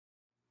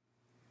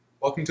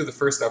Welcome to the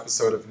first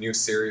episode of a new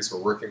series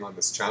we're working on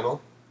this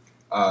channel.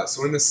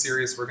 So in this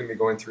series we're going to be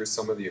going through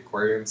some of the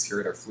aquariums here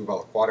at our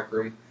Fluval aquatic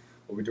room.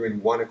 We'll be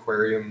doing one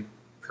aquarium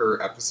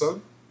per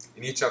episode.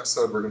 In each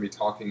episode we're going to be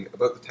talking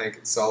about the tank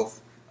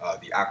itself,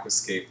 the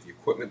aquascape, the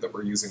equipment that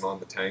we're using on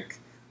the tank,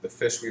 the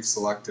fish we've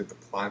selected, the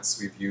plants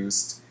we've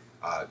used,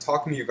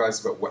 talking to you guys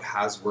about what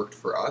has worked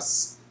for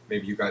us.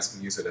 Maybe you guys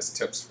can use it as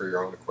tips for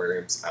your own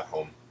aquariums at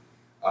home.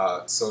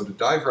 So to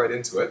dive right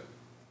into it,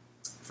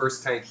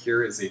 first tank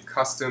here is a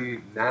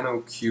custom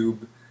Nano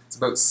cube. It's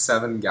about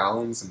 7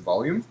 gallons in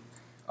volume.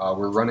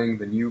 We're running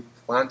the new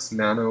Plant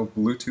Nano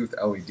Bluetooth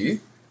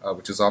LED,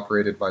 which is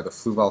operated by the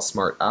Fluval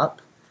Smart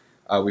app.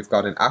 We've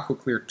got an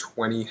AquaClear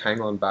 20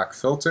 hang-on back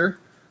filter,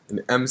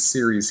 an M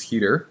series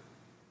heater.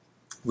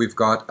 We've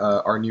got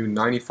our new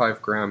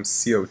 95 gram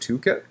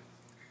CO2 kit.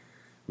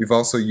 We've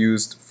also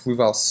used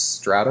Fluval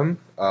Stratum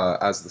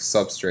as the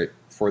substrate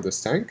for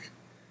this tank.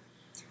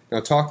 Now,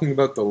 talking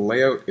about the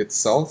layout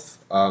itself,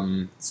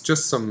 it's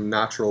just some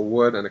natural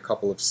wood and a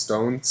couple of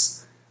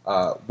stones.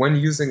 When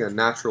using a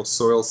natural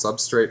soil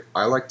substrate,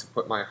 I like to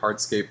put my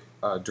hardscape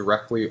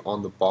directly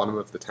on the bottom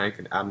of the tank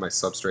and add my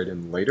substrate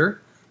in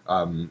later.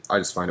 I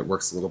just find it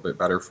works a little bit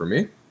better for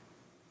me.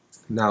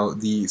 Now,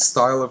 the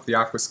style of the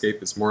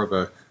aquascape is more of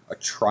a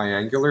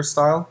triangular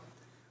style.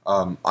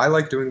 I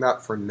like doing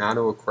that for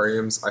nano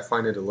aquariums. I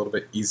find it a little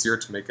bit easier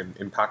to make an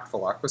impactful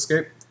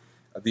aquascape.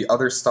 The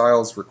other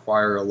styles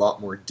require a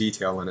lot more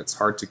detail, and it's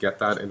hard to get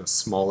that in a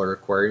smaller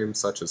aquarium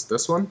such as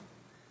this one.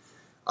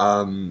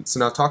 So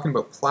now talking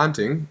about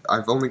planting,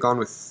 I've only gone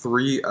with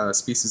 3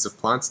 species of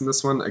plants in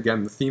this one.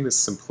 Again, the theme is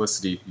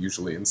simplicity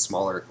usually in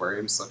smaller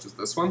aquariums such as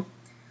this one.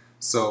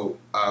 So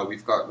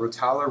we've got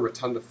Rotala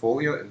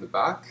rotundifolia in the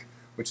back,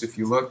 which if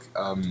you look,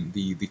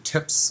 the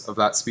tips of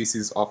that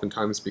species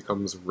oftentimes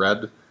becomes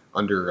red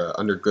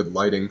under good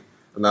lighting.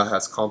 And that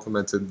has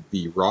complemented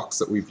the rocks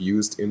that we've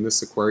used in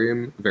this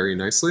aquarium very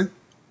nicely.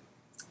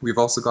 We've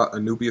also got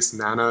Anubias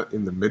nana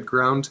in the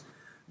midground.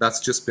 That's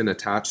just been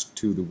attached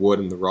to the wood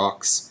and the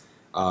rocks.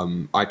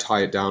 I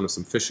tie it down with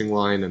some fishing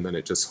line and then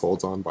it just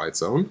holds on by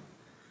its own.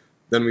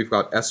 Then we've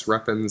got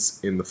repens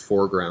in the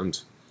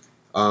foreground.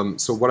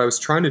 So what I was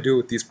trying to do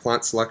with these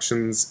plant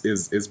selections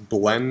is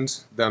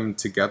blend them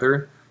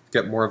together,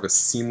 get more of a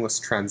seamless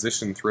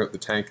transition throughout the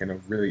tank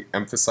and really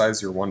emphasize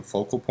your one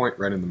focal point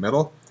right in the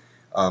middle.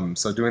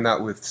 So doing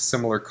that with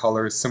similar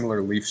colors,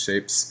 similar leaf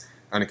shapes,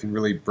 and it can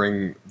really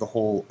bring the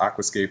whole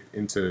aquascape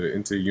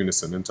into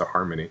unison, into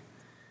harmony.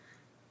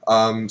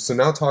 So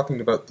now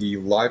talking about the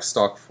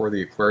livestock for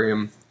the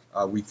aquarium,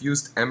 we've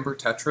used Ember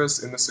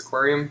tetras in this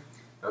aquarium.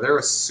 Now they're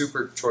a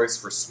super choice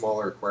for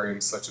smaller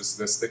aquariums such as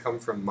this. They come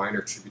from minor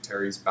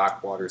tributaries,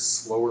 backwaters,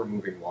 slower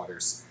moving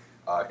waters.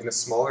 In a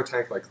smaller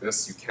tank like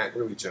this, you can't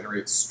really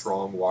generate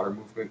strong water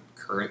movement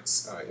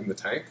currents in the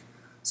tank.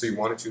 So you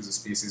want to choose a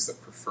species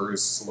that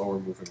prefers slower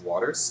moving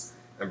waters.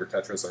 Ember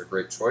tetras are a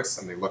great choice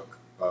and they look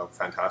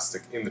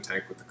fantastic in the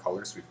tank with the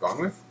colors we've gone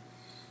with.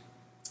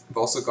 We've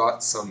also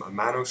got some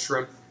Amano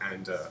shrimp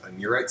and a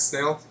Nerite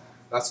snail.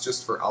 That's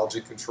just for algae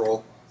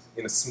control.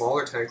 In a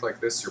smaller tank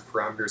like this, your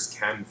parameters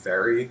can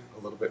vary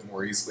a little bit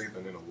more easily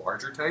than in a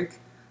larger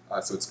tank.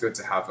 So it's good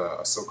to have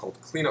a so-called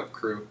cleanup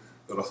crew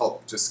that'll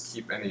help just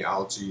keep any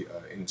algae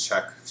in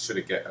check should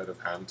it get out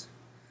of hand.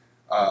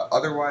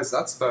 Otherwise,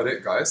 that's about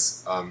it,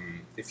 guys.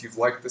 If you've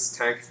liked this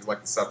tank, if you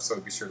liked this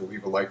episode, be sure to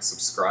leave a like,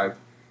 subscribe.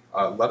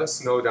 Let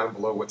us know down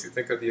below what you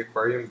think of the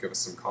aquarium, give us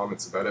some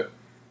comments about it,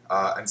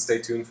 and stay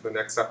tuned for the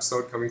next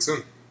episode coming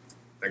soon.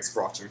 Thanks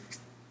for watching.